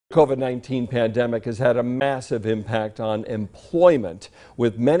COVID-19 pandemic has had a massive impact on employment,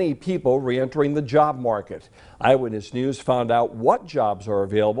 with many people re-entering the job market. Eyewitness News found out what jobs are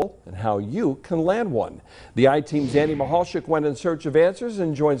available and how you can land one. The I-Team's Andy Mahalchik went in search of answers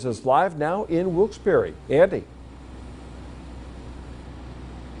and joins us live now in Wilkes-Barre. Andy.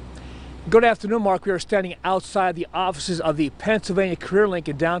 Good afternoon, Mark. We are standing outside the offices of the Pennsylvania Career Link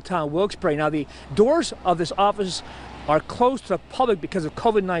in downtown Wilkes-Barre. Now, the doors of this office are closed to the public because of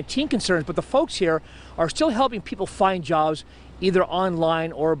COVID-19 concerns, but the folks here are still helping people find jobs either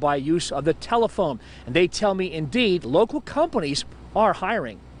online or by use of the telephone. And they tell me, indeed, local companies are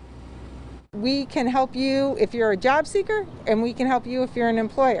hiring. We can help you if you're a job seeker, and we can help you if you're an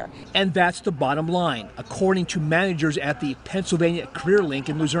employer. And that's the bottom line, according to managers at the Pennsylvania Career Link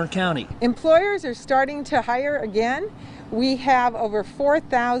in Luzerne County. Employers are starting to hire again. We have over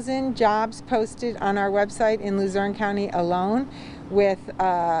 4,000 jobs posted on our website in Luzerne County alone, with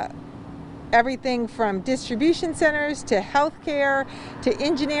everything from distribution centers to healthcare to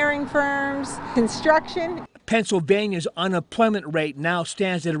engineering firms, construction. Pennsylvania's unemployment rate now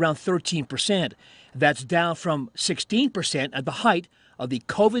stands at around 13%. That's down from 16% at the height of the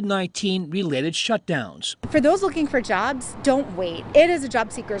COVID-19 related shutdowns. For those looking for jobs, don't wait. It is a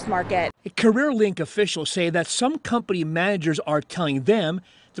job seeker's market. Career Link officials say that some company managers are telling them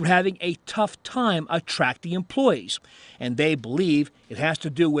they're having a tough time attracting employees, and they believe it has to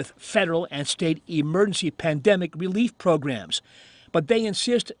do with federal and state emergency pandemic relief programs. But they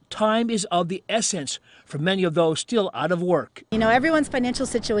insist time is of the essence for many of those still out of work. You know, everyone's financial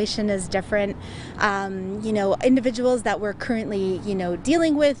situation is different. Individuals that we're currently,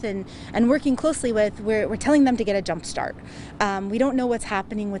 dealing with and working closely with, we're telling them to get a jump start. We don't know what's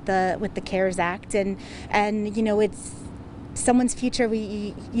happening with the CARES Act, and it's someone's future.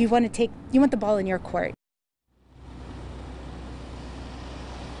 You want the ball in your court.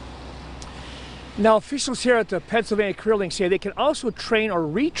 Now, officials here at the Pennsylvania Career Link say they can also train or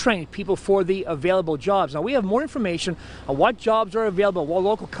retrain people for the available jobs. Now, we have more information on what jobs are available, while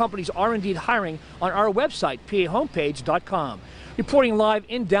local companies are indeed hiring, on our website, PAHomepage.com. Reporting live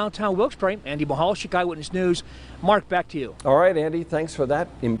in downtown Wilkes-Barre, Andy Mahalchik, Eyewitness News. Mark, back to you. All right, Andy, thanks for that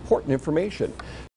important information.